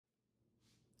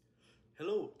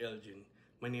Hello, Elgin.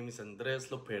 My name is Andres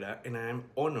Lopera, and I am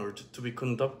honored to be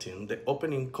conducting the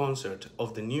opening concert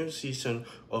of the new season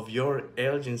of your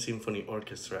Elgin Symphony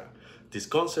Orchestra. This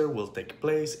concert will take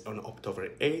place on October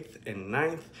 8th and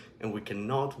 9th, and we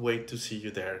cannot wait to see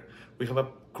you there. We have a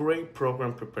great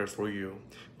program prepared for you.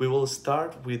 We will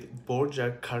start with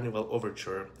Borgia Carnival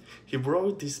Overture. He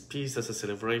wrote this piece as a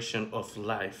celebration of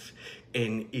life,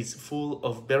 and it's full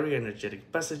of very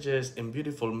energetic passages and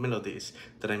beautiful melodies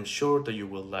that I'm sure that you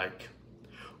will like.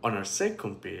 On our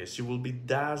second piece, you will be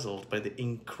dazzled by the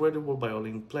incredible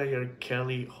violin player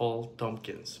Kelly Hall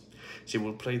Tompkins. She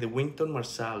will play the Wynton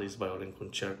Marsalis Violin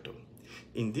Concerto.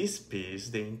 In this piece,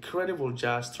 the incredible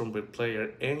jazz trumpet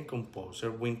player and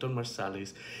composer Wynton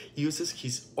Marsalis uses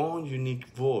his own unique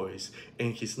voice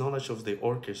and his knowledge of the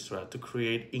orchestra to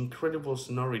create incredible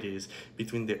sonorities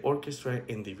between the orchestra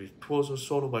and the virtuoso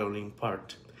solo violin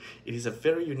part. It is a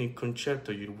very unique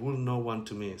concerto you will not want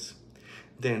to miss.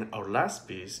 Then our last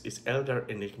piece is Elgar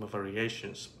Enigma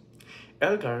Variations.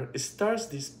 Elgar starts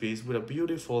this piece with a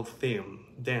beautiful theme.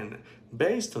 Then,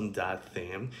 based on that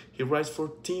theme, he writes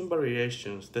 14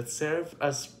 variations that serve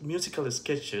as musical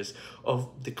sketches of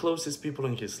the closest people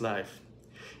in his life.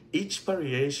 Each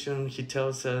variation he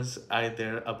tells us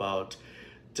either about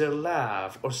their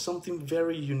love or something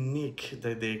very unique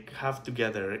that they have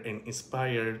together and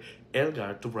inspired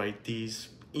Elgar to write this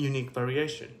unique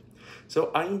variation.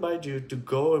 So I invite you to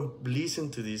go and listen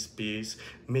to this piece,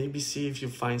 maybe see if you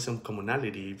find some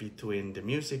commonality between the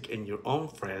music and your own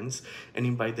friends, and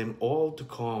invite them all to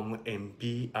come and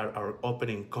be at our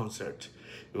opening concert.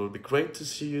 It will be great to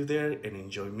see you there and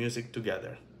enjoy music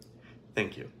together.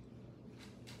 Thank you.